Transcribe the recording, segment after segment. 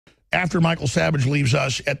after Michael Savage leaves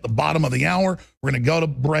us at the bottom of the hour. We're going to go to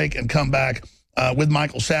break and come back with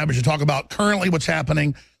Michael Savage to talk about currently what's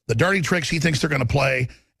happening, the dirty tricks he thinks they're going to play,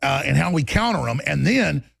 and how we counter them, and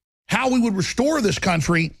then how we would restore this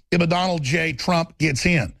country if a Donald J. Trump gets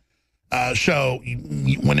in. So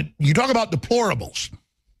when you talk about deplorables,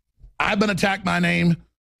 I've been attacked by name.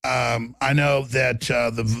 I know that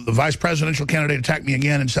the vice presidential candidate attacked me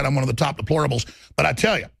again and said I'm one of the top deplorables. But I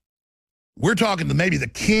tell you, we're talking to maybe the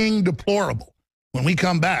king deplorable when we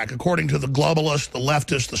come back, according to the globalists, the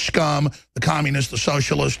leftists, the scum, the communists, the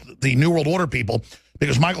socialists, the New World Order people,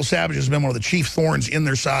 because Michael Savage has been one of the chief thorns in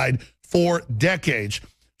their side for decades.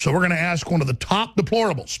 So we're going to ask one of the top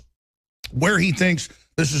deplorables where he thinks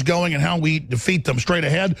this is going and how we defeat them straight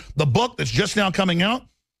ahead. The book that's just now coming out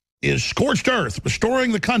is Scorched Earth,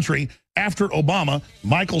 Restoring the Country After Obama.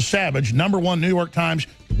 Michael Savage, #1 New York Times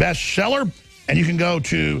bestseller. And you can go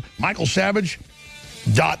to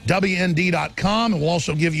michaelsavage.wnd.com, and we'll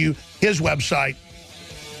also give you his website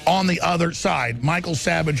on the other side,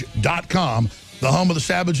 michaelsavage.com, the home of the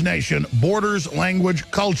Savage Nation, borders, language,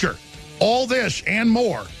 culture. All this and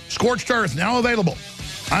more. Scorched Earth, now available.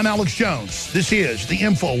 I'm Alex Jones. This is the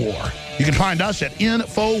InfoWar. You can find us at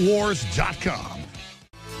Infowars.com.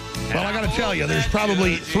 Well, I got to tell you, there's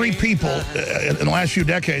probably 3 people in the last few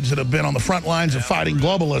decades that have been on the front lines of fighting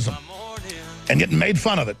globalism and getting made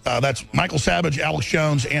fun of it. That's Michael Savage, Alex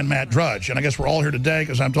Jones, and Matt Drudge. And I guess we're all here today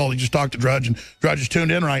because I'm told he just talked to Drudge, and Drudge is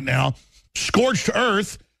tuned in right now. Scorched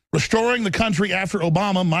Earth, Restoring the Country After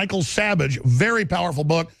Obama, Michael Savage. Very powerful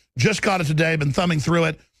book. Just got it today, been thumbing through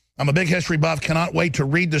it. I'm a big history buff, cannot wait to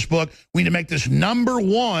read this book. We need to make this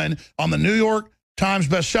 #1 on the New York Times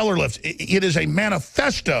bestseller list. It is a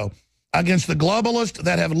manifesto against the globalists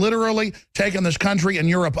that have literally taken this country and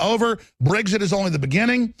Europe over. Brexit is only the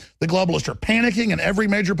beginning. The globalists are panicking in every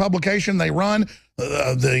major publication they run.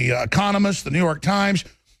 The Economist, the New York Times,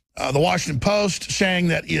 the Washington Post, saying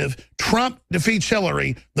that if Trump defeats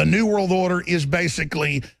Hillary, the New World Order is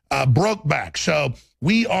basically broke back. So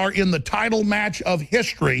we are in the title match of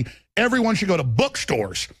history. Everyone should go to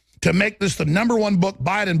bookstores to make this the #1 book.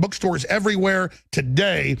 Buy it in bookstores everywhere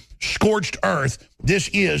today. Scorched Earth. This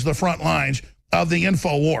is the front lines of the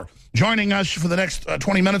InfoWar. Joining us for the next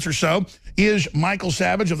 20 minutes or so is Michael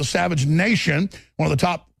Savage of the Savage Nation, one of the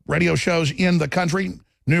top radio shows in the country,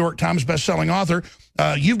 New York Times bestselling author.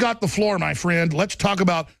 You've got the floor, my friend. Let's talk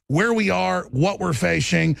about where we are, what we're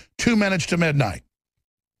facing. 2 minutes to midnight.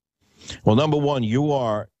 Well, #1, you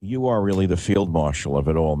are really the field marshal of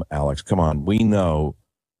it all, Alex. Come on, we know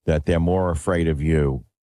that they're more afraid of you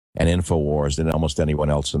and InfoWars than almost anyone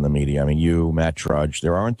else in the media. I mean, you, Matt Drudge,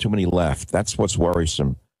 there aren't too many left. That's what's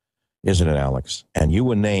worrisome, isn't it, Alex? And you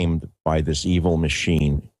were named by this evil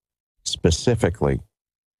machine specifically.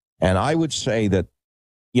 And I would say that,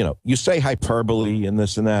 you know, you say hyperbole and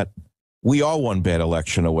this and that. We are one bad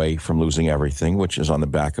election away from losing everything, which is on the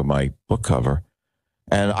back of my book cover.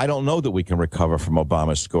 And I don't know that we can recover from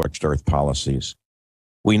Obama's scorched earth policies.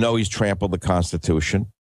 We know he's trampled the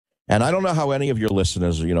Constitution. And I don't know how any of your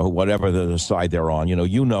listeners, you know, whatever the side they're on, you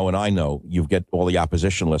know, and I know you get all the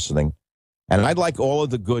opposition listening. And I'd like all of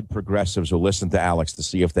the good progressives who listen to Alex to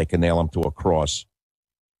see if they can nail him to a cross.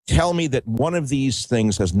 Tell me that one of these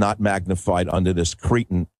things has not magnified under this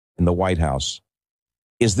cretin in the White House.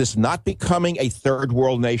 Is this not becoming a third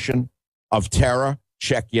world nation of terror?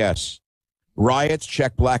 Check yes. Riots?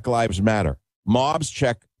 Check Black Lives Matter. Mobs?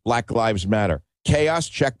 Check Black Lives Matter. Chaos?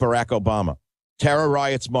 Check Barack Obama. Terror,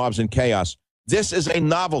 riots, mobs, and chaos. This is a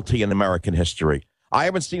novelty in American history. I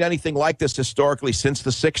haven't seen anything like this historically since the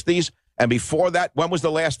 60s. And before that, when was the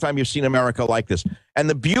last time you've seen America like this? And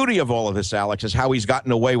the beauty of all of this, Alex, is how he's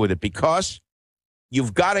gotten away with it, because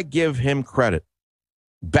you've got to give him credit.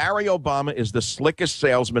 Barry Obama is the slickest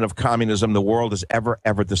salesman of communism the world has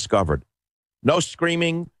ever discovered. No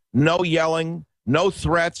screaming, no yelling, no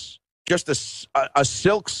threats, just a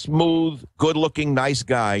silk smooth, good-looking, nice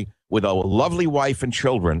guy with a lovely wife and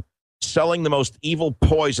children, selling the most evil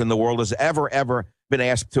poison the world has ever been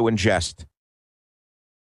asked to ingest.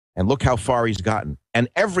 And look how far he's gotten. And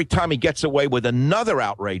every time he gets away with another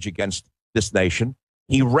outrage against this nation,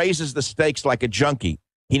 he raises the stakes like a junkie.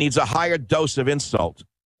 He needs a higher dose of insult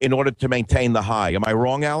in order to maintain the high. Am I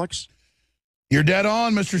wrong, Alex? You're dead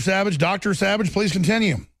on, Mr. Savage. Dr. Savage, please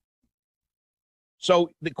continue.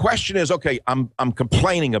 So the question is, okay, I'm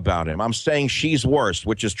complaining about him. I'm saying she's worse,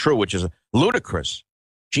 which is true, which is ludicrous.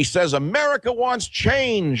 She says America wants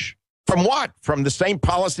change. From what? From the same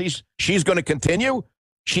policies she's going to continue?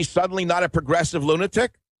 She's suddenly not a progressive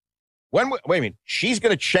lunatic? Wait a minute. She's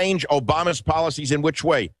going to change Obama's policies in which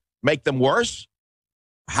way? Make them worse?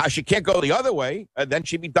 how she can't go the other way, then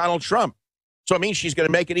she'd be Donald Trump. So it means she's going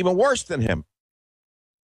to make it even worse than him.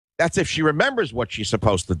 That's if she remembers what she's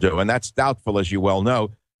supposed to do, and that's doubtful, as you well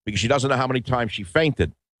know, because she doesn't know how many times she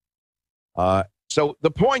fainted. So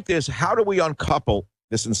the point is, how do we uncouple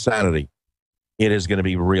this insanity? It is going to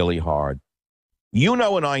be really hard. You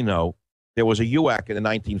know and I know there was a UAC in the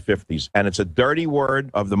 1950s, and it's a dirty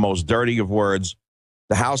word of the most dirty of words,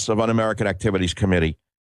 the House of Un-American Activities Committee,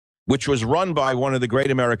 which was run by one of the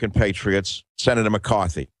great American patriots, Senator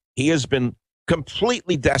McCarthy. He has been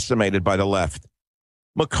completely decimated by the left.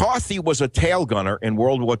 McCarthy was a tail gunner in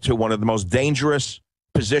World War II, one of the most dangerous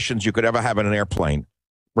positions you could ever have in an airplane,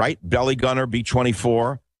 right? Belly gunner,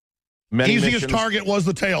 B-24. Easiest target was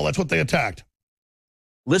the tail. That's what they attacked.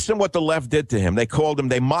 Listen what the left did to him.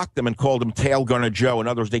 They mocked him and called him Tail Gunner Joe. In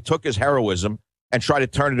other words, they took his heroism and tried to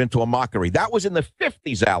turn it into a mockery. That was in the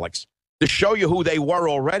 50s, Alex, to show you who they were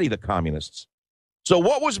already, the communists. So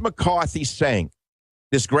what was McCarthy saying,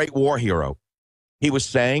 this great war hero? He was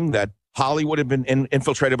saying that Hollywood had been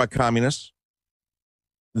infiltrated by communists.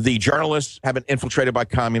 The journalists had been infiltrated by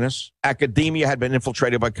communists. Academia had been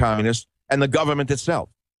infiltrated by communists, and the government itself.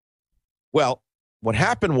 Well, what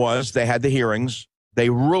happened was they had the hearings. They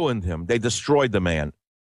ruined him. They destroyed the man.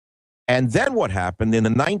 And then what happened in the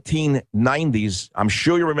 1990s, I'm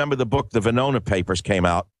sure you remember the book, the Venona Papers came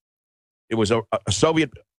out. It was a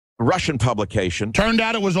Soviet-Russian publication. Turned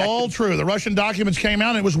out it was all true. The Russian documents came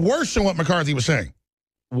out, and it was worse than what McCarthy was saying.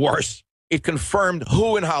 Worse. It confirmed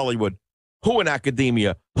who in Hollywood, who in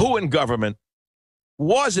academia, who in government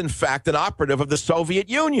was, in fact, an operative of the Soviet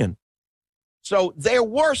Union. So there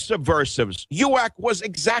were subversives. UAC was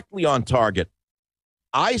exactly on target.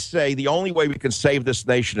 I say the only way we can save this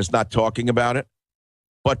nation is not talking about it,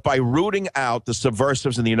 but by rooting out the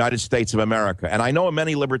subversives in the United States of America. And I know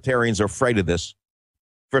many libertarians are afraid of this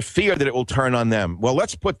for fear that it will turn on them. Well,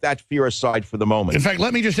 let's put that fear aside for the moment. In fact,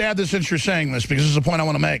 let me just add this since you're saying this, because this is a point I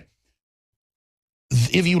want to make.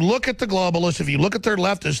 If you look at the globalists, if you look at their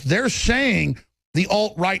leftists, they're saying the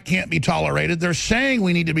alt-right can't be tolerated. They're saying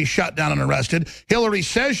we need to be shut down and arrested. Hillary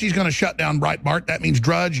says she's going to shut down Breitbart. That means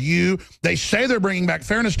Drudge, you. They say they're bringing back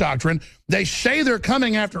fairness doctrine. They say they're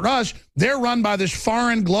coming after us. They're run by this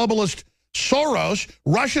foreign globalist Soros.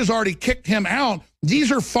 Russia's already kicked him out.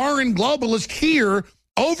 These are foreign globalists here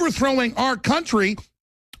overthrowing our country.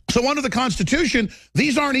 So under the Constitution,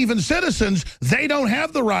 these aren't even citizens. They don't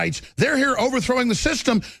have the rights. They're here overthrowing the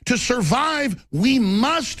system. To survive, we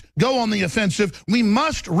must go on the offensive. We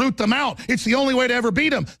must root them out. It's the only way to ever beat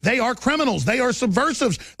them. They are criminals. They are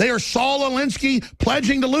subversives. They are Saul Alinsky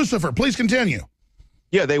pledging to Lucifer. Please continue.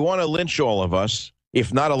 Yeah, they want to lynch all of us,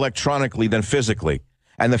 if not electronically, then physically.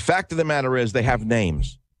 And the fact of the matter is they have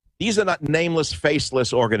names. These are not nameless,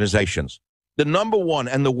 faceless organizations. The number one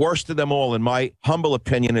and the worst of them all, in my humble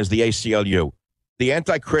opinion, is the ACLU. The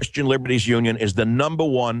Anti-Christian Liberties Union is the number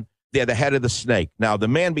one. They're the head of the snake. Now, the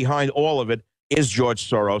man behind all of it is George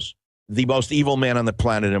Soros, the most evil man on the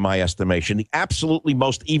planet, in my estimation, the absolutely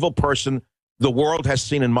most evil person the world has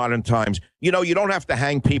seen in modern times. You know, you don't have to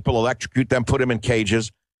hang people, electrocute them, put them in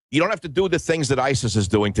cages. You don't have to do the things that ISIS is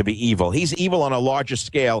doing to be evil. He's evil on a larger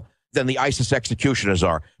scale than the ISIS executioners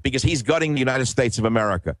are, because he's gutting the United States of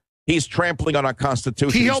America. He's trampling on our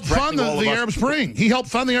Constitution. He helped fund the Arab Spring. He helped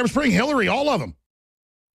fund the Arab Spring. Hillary, all of them.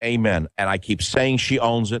 Amen. And I keep saying she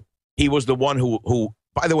owns it. He was the one who,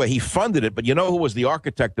 by the way, he funded it. But you know who was the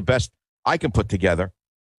architect, the best I can put together,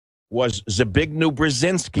 was Zbigniew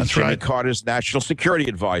Brzezinski, Jimmy Carter's national security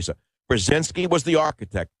advisor. Brzezinski was the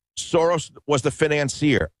architect. Soros was the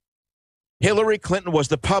financier. Hillary Clinton was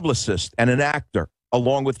the publicist and an actor,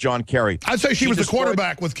 along with John Kerry. I'd say she was the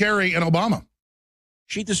quarterback with Kerry and Obama.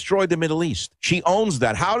 She destroyed the Middle East. She owns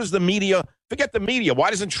that. How does the media, forget the media, why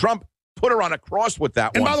doesn't Trump put her on a cross with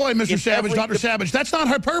that one? And by the way, Mr. Savage, Dr. Savage, that's not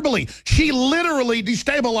hyperbole. She literally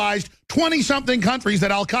destabilized 20-something countries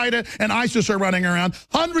that Al-Qaeda and ISIS are running around.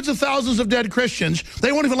 Hundreds of thousands of dead Christians.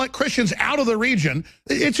 They won't even let Christians out of the region.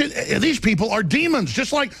 These people are demons,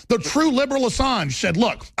 just like the true liberal Assange said,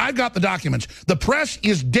 look, I've got the documents. The press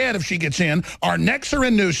is dead if she gets in. Our necks are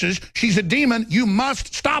in nooses. She's a demon. You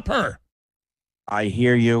must stop her. I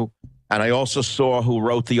hear you. And I also saw who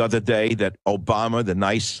wrote the other day that Obama, the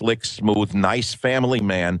nice, slick, smooth, nice family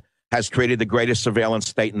man, has created the greatest surveillance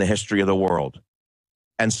state in the history of the world.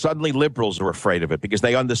 And suddenly liberals are afraid of it because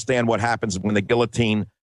they understand what happens when the guillotine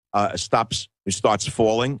starts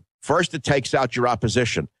falling. First, it takes out your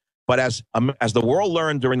opposition. But as the world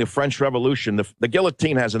learned during the French Revolution, the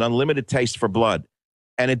guillotine has an unlimited taste for blood.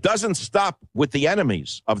 And it doesn't stop with the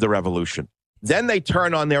enemies of the revolution. Then they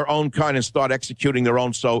turn on their own kind and start executing their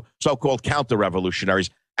own so-called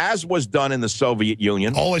counter-revolutionaries. as was done in the Soviet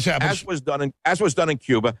Union. Always happens. As was done in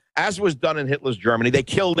Cuba, as was done in Hitler's Germany. They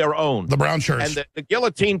killed their own. The brown shirts. And the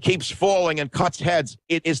guillotine keeps falling and cuts heads.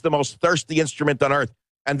 It is the most thirsty instrument on earth.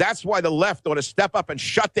 And that's why the left ought to step up and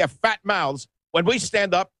shut their fat mouths when we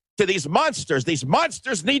stand up to these monsters. These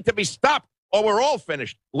monsters need to be stopped or we're all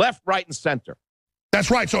finished, left, right, and center. That's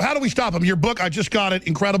right. So how do we stop them? Your book, I just got it,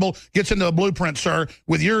 incredible, gets into the blueprint, sir,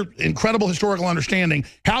 with your incredible historical understanding.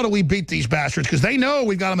 How do we beat these bastards? Because they know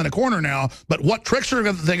we've got them in a corner now, but what tricks are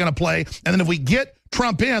they going to play? And then if we get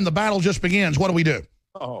Trump in, the battle just begins. What do we do?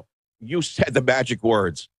 Oh, you said the magic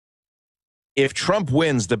words. If Trump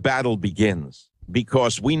wins, the battle begins,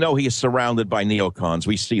 because we know he is surrounded by neocons.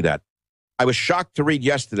 We see that. I was shocked to read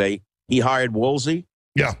yesterday he hired Woolsey.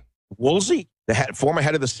 Yeah. Woolsey, the former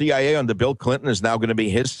head of the CIA under Bill Clinton, is now going to be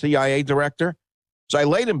his CIA director. So I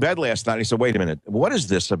laid in bed last night. He said, wait a minute, what is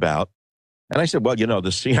this about? And I said, well, you know,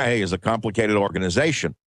 the CIA is a complicated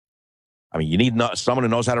organization. I mean, you need someone who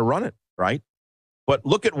knows how to run it, right? But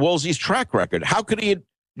look at Woolsey's track record. How could he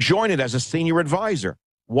join it as a senior advisor?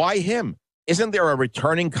 Why him? Isn't there a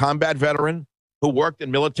returning combat veteran who worked in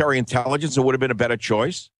military intelligence who would have been a better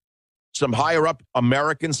choice? Some higher-up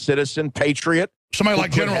American citizen, patriot? Somebody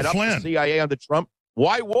like General Flynn. CIA under Trump.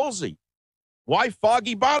 Why Woolsey? Why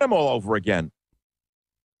Foggy Bottom all over again?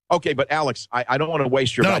 Okay, but Alex, I don't want to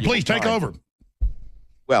waste your time. No, please take over.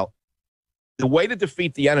 Well, the way to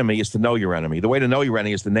defeat the enemy is to know your enemy. The way to know your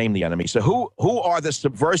enemy is to name the enemy. So who are the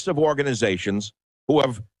subversive organizations who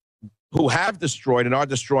have destroyed and are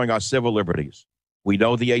destroying our civil liberties? We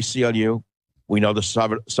know the ACLU. We know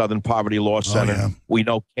the Southern Poverty Law Center. Yeah. We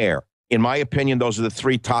know CARE. In my opinion, those are the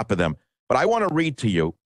three top of them. But I want to read to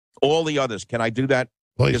you all the others. Can I do that?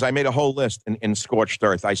 Please. Because I made a whole list in Scorched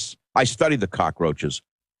Earth. I studied the cockroaches.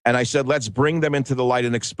 And I said, let's bring them into the light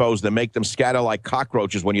and expose them, make them scatter like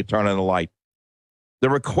cockroaches when you turn on the light. The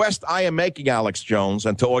request I am making, Alex Jones,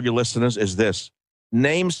 and to all your listeners is this.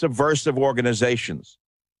 Name subversive organizations.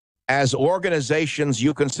 As organizations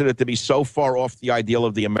you consider to be so far off the ideal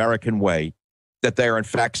of the American way that they are in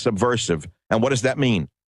fact subversive. And what does that mean?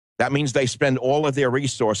 That means they spend all of their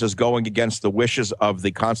resources going against the wishes of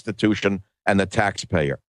the Constitution and the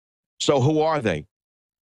taxpayer. So who are they?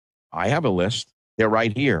 I have a list. They're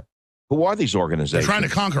right here. Who are these organizations? They're trying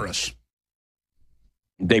to conquer us.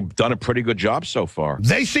 They've done a pretty good job so far.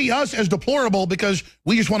 They see us as deplorable because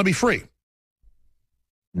we just want to be free.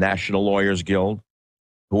 National Lawyers Guild.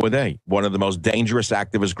 Who are they? One of the most dangerous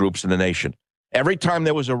activist groups in the nation. Every time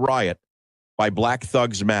there was a riot by Black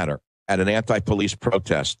Thugs Matter at an anti-police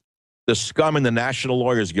protest, the scum in the National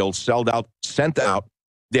Lawyers Guild sent out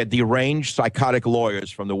their deranged psychotic lawyers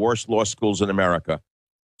from the worst law schools in America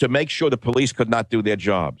to make sure the police could not do their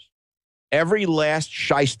jobs. Every last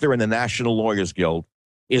shyster in the National Lawyers Guild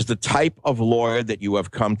is the type of lawyer that you have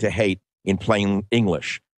come to hate in plain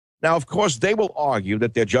English. Now, of course, they will argue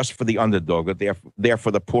that they're just for the underdog, that they're there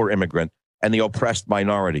for the poor immigrant and the oppressed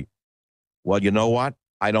minority. Well, you know what?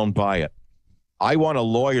 I don't buy it. I want a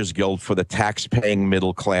lawyers guild for the tax-paying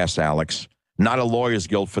middle class, Alex, not a lawyers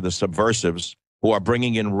guild for the subversives who are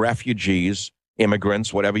bringing in refugees,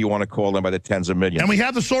 immigrants, whatever you want to call them, by the tens of millions. And we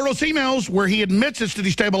have the Soros emails where he admits it's to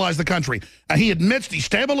destabilize the country. He admits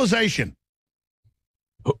destabilization.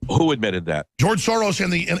 Who admitted that? George Soros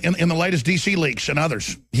in the latest D.C. leaks and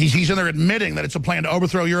others. He's in there admitting that it's a plan to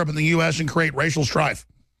overthrow Europe and the U.S. and create racial strife.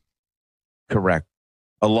 Correct.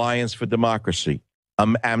 Alliance for Democracy,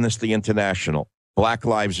 Amnesty International, Black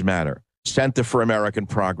Lives Matter, Center for American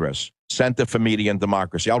Progress, Center for Media and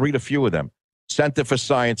Democracy. I'll read a few of them. Center for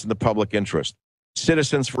Science and the Public Interest,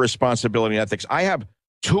 Citizens for Responsibility and Ethics. I have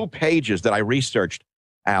 2 pages that I researched,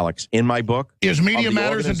 Alex, in my book. Is Media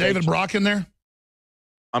Matters and David Brock in there?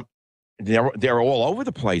 They're all over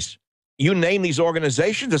the place. You name these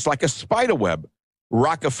organizations, it's like a spider web.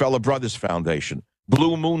 Rockefeller Brothers Foundation,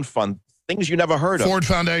 Blue Moon Fund, things you never heard of. Ford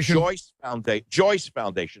Foundation. Joyce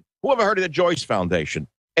Foundation. Who ever heard of the Joyce Foundation?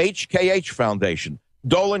 HKH Foundation,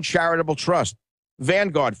 Dolan Charitable Trust,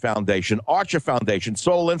 Vanguard Foundation, Archer Foundation,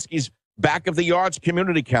 Saul Alinsky's Back of the Yards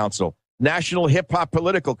Community Council, National Hip Hop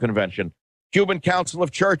Political Convention, Cuban Council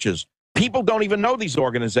of Churches. People don't even know these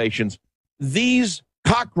organizations. These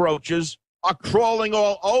cockroaches are crawling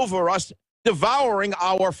all over us, devouring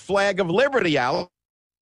our flag of liberty, Al.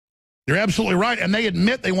 You're absolutely right. And they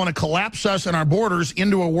admit they want to collapse us and our borders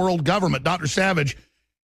into a world government. Dr. Savage,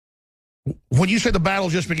 when you say the battle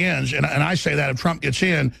just begins, and I say that if Trump gets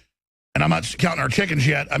in, and I'm not counting our chickens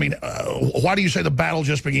yet, I mean, why do you say the battle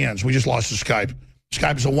just begins? We just lost to Skype.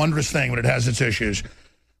 Skype is a wondrous thing when it has its issues.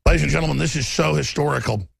 Ladies and gentlemen, this is so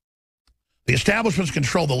historical. The establishments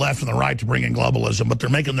control the left and the right to bring in globalism, but they're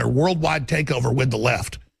making their worldwide takeover with the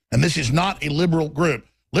left. And this is not a liberal group.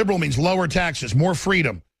 Liberal means lower taxes, more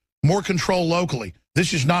freedom, more control locally.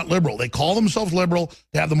 This is not liberal. They call themselves liberal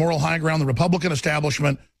to have the moral high ground. The Republican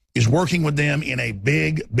establishment is working with them in a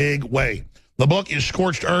big, big way. The book is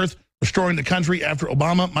Scorched Earth, Restoring the Country After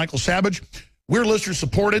Obama. Michael Savage. We're listeners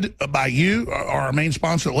supported by you, our main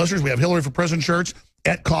sponsor of listeners. We have Hillary for President shirts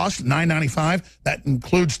at cost, $9.95. That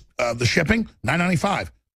includes the shipping, $9.95.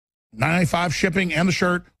 $9.95 shipping and the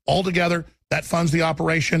shirt all together. That funds the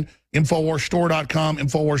operation. InfoWarsStore.com,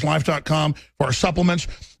 InfoWarsLife.com for our supplements.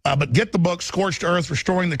 But get the book, Scorched Earth,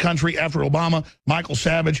 Restoring the Country After Obama, Michael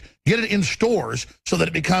Savage. Get it in stores so that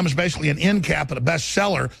it becomes basically an end cap and a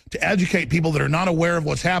bestseller to educate people that are not aware of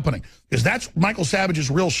what's happening. Because that's Michael Savage's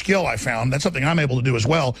real skill, I found. That's something I'm able to do as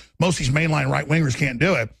well. Most of these mainline right-wingers can't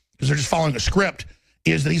do it because they're just following a script,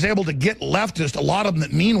 is that he's able to get leftists, a lot of them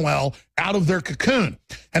that mean well, out of their cocoon.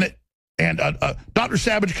 And Dr.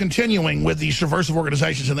 Savage, continuing with these subversive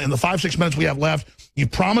organizations in the 5-6 minutes we have left, you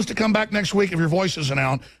promised to come back next week if your voice isn't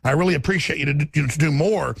out. I really appreciate you to do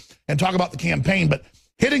more and talk about the campaign. But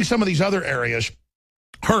hitting some of these other areas,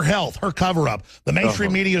 her health, her cover-up, the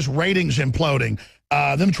mainstream media's ratings imploding,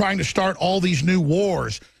 them trying to start all these new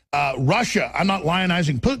wars. Russia, I'm not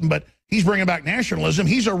lionizing Putin, but he's bringing back nationalism.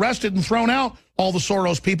 He's arrested and thrown out all the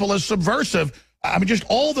Soros people as subversive. I mean, just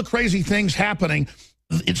all the crazy things happening.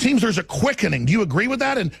 It seems there's a quickening. Do you agree with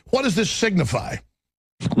that? And what does this signify?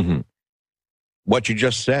 What you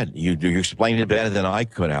just said, you explained it better than I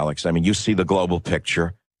could, Alex. I mean, you see the global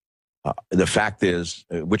picture. The fact is,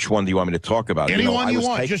 which one do you want me to talk about? Anyone you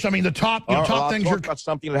want. Just, I mean, the top things. Talk about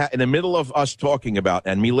something that in the middle of us talking about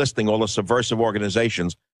and me listing all the subversive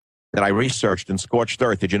organizations that I researched in Scorched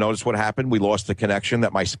Earth. Did you notice what happened? We lost the connection,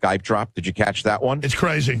 that my Skype dropped. Did you catch that one? It's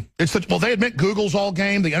crazy. Well, they admit Google's all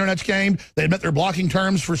game, the internet's game. They admit they're blocking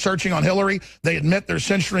terms for searching on Hillary. They admit they're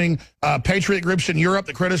censoring patriot groups in Europe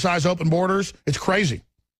that criticize open borders. It's crazy.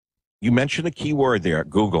 You mentioned a key word there,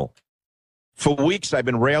 Google. For weeks, I've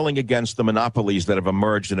been railing against the monopolies that have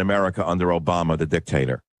emerged in America under Obama, the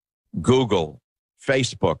dictator. Google,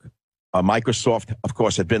 Facebook, Microsoft, of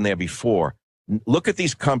course, had been there before. Look at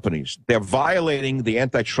these companies. They're violating the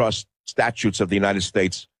antitrust statutes of the United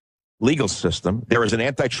States legal system. There is an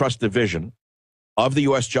antitrust division of the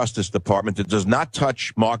U.S. Justice Department that does not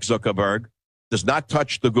touch Mark Zuckerberg, does not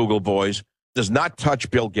touch the Google boys, does not touch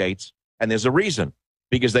Bill Gates. And there's a reason,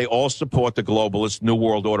 because they all support the globalist New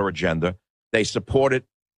World Order agenda. They support it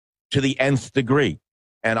to the nth degree.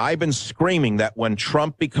 And I've been screaming that when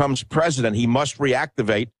Trump becomes president, he must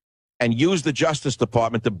reactivate and use the Justice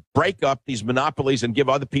Department to break up these monopolies and give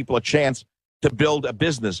other people a chance to build a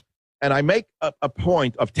business. And I make a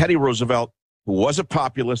point of Teddy Roosevelt, who was a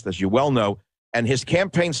populist, as you well know, and his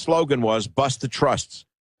campaign slogan was bust the trusts.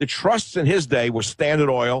 The trusts in his day were Standard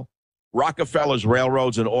Oil, Rockefeller's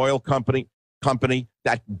railroads and oil company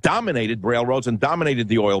that dominated railroads and dominated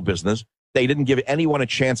the oil business. They didn't give anyone a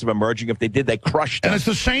chance of emerging. If they did, they crushed them. And it's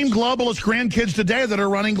the same globalist grandkids today that are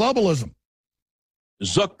running globalism.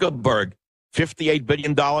 Zuckerberg, $58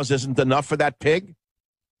 billion isn't enough for that pig.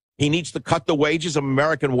 He needs to cut the wages of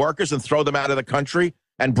American workers and throw them out of the country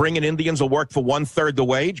and bring in Indians who work for 1/3 the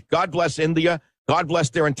wage. God bless India. God bless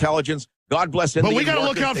their intelligence. God bless India. But we got to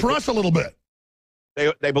look out for us a little bit.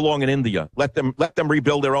 They belong in India. Let them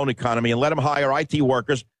rebuild their own economy and let them hire IT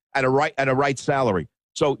workers at a right salary.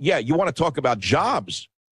 So, yeah, you want to talk about jobs.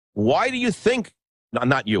 Why do you think,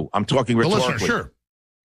 not you, I'm talking rhetorically. Listener, sure.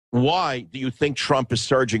 Why do you think Trump is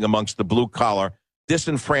surging amongst the blue-collar,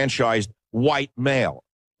 disenfranchised white male?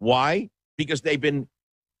 Why? Because they've been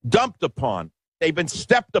dumped upon. They've been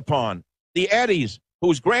stepped upon. The Eddies,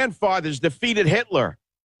 whose grandfathers defeated Hitler,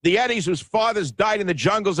 the Eddies whose fathers died in the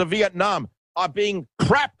jungles of Vietnam, are being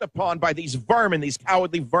crapped upon by these vermin, these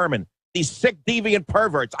cowardly vermin, these sick, deviant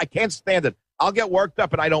perverts. I can't stand it. I'll get worked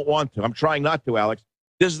up, and I don't want to. I'm trying not to, Alex.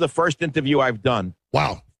 This is the first interview I've done.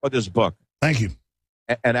 Wow. For this book. Thank you.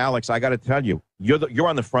 And Alex, I got to tell you, you're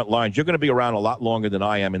on the front lines. You're going to be around a lot longer than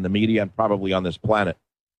I am in the media and probably on this planet.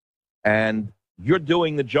 And you're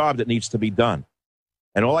doing the job that needs to be done.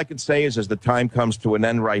 And all I can say is, as the time comes to an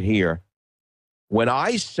end right here, when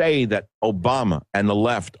I say that Obama and the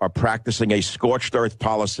left are practicing a scorched earth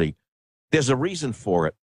policy, there's a reason for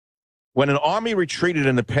it. When an army retreated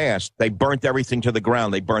in the past, they burnt everything to the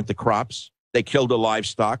ground. They burnt the crops. They killed the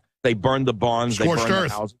livestock. They burned the barns. Scorched they burned earth.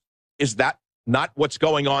 The houses. Is that not what's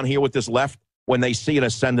going on here with this left when they see an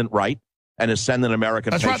ascendant right, an ascendant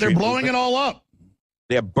American? That's right. They're blowing it all up.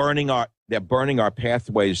 They're burning our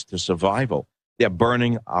pathways to survival. They're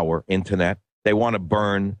burning our internet. They want to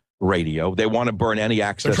burn radio. They want to burn any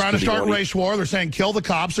access. They're trying to the start audio. race war. They're saying kill the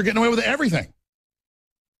cops. They're getting away with everything.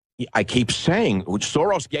 I keep saying,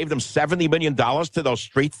 Soros gave them $70 million to those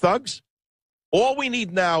street thugs. All we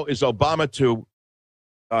need now is Obama to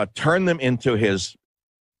turn them into his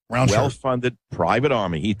well-funded private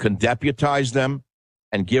army. He can deputize them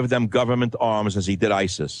and give them government arms as he did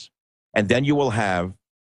ISIS. And then you will have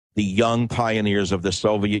the young pioneers of the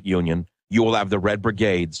Soviet Union. You will have the Red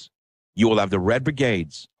Brigades. You will have the Red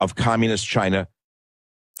Brigades of communist China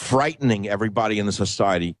frightening everybody in the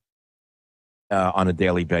society on a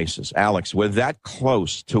daily basis. Alex, we're that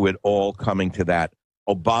close to it all coming to that.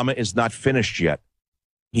 Obama is not finished yet.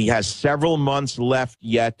 He has several months left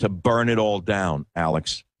yet to burn it all down,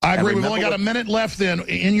 Alex. I agree. We've only got a minute left then.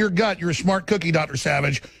 In your gut, you're a smart cookie, Dr.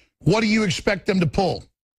 Savage. What do you expect them to pull?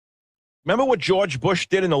 Remember what George Bush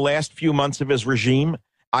did in the last few months of his regime?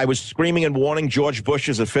 I was screaming and warning George Bush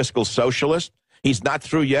is a fiscal socialist. He's not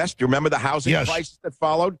through yet. Do you remember the housing crisis that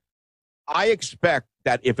followed? I expect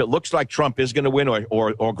that if it looks like Trump is going to win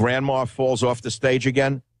or Grandma falls off the stage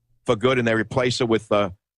again for good and they replace her with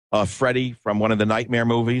Freddie from one of the Nightmare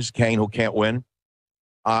movies, Kane Who Can't Win,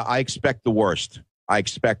 I expect the worst. I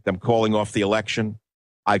expect them calling off the election.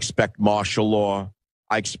 I expect martial law.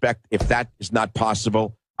 I expect, if that is not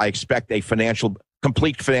possible, I expect a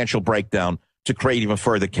complete financial breakdown to create even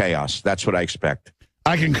further chaos. That's what I expect.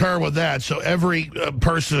 I concur with that. So every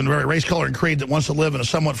person, every race, color, and creed that wants to live in a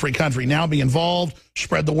somewhat free country now be involved,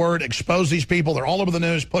 spread the word, expose these people. They're all over the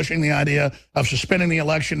news pushing the idea of suspending the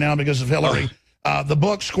election now because of Hillary. The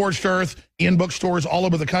book, Scorched Earth, in bookstores all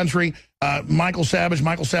over the country. Michael Savage,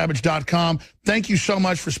 michaelsavage.com. Thank you so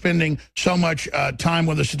much for spending so much time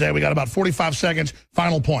with us today. We got about 45 seconds.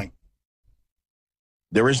 Final point.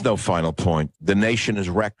 There is no final point. The nation is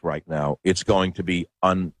wrecked right now. It's going to be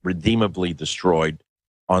unredeemably destroyed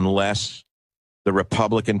unless the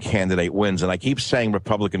Republican candidate wins. And I keep saying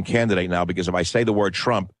Republican candidate now because if I say the word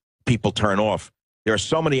Trump, people turn off. There are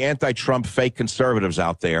so many anti-Trump fake conservatives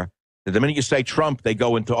out there that the minute you say Trump, they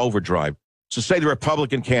go into overdrive. So say the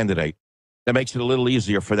Republican candidate. That makes it a little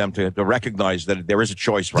easier for them to recognize that there is a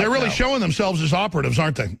choice right now. They're really showing themselves as operatives,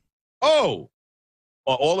 aren't they? Oh,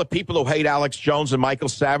 all the people who hate Alex Jones and Michael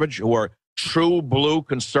Savage, who are true blue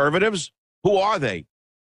conservatives, who are they?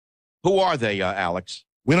 Who are they, Alex?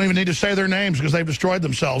 We don't even need to say their names because they've destroyed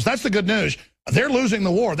themselves. That's the good news. They're losing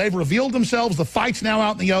the war. They've revealed themselves. The fight's now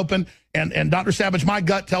out in the open. And Dr. Savage, my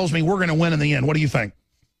gut tells me we're going to win in the end. What do you think?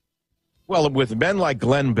 Well, with men like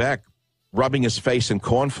Glenn Beck rubbing his face in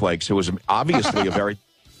cornflakes, who was obviously a very...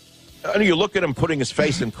 you look at him putting his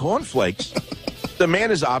face in cornflakes, the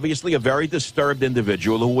man is obviously a very disturbed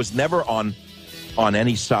individual who was never on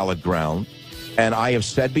any solid ground. And I have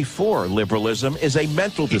said before, liberalism is a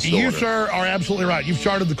mental disorder. You, sir, are absolutely right. You've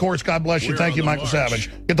charted the course. God bless you. Thank you, Michael Savage.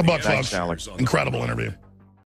 Get the book, folks. Alex. Incredible interview.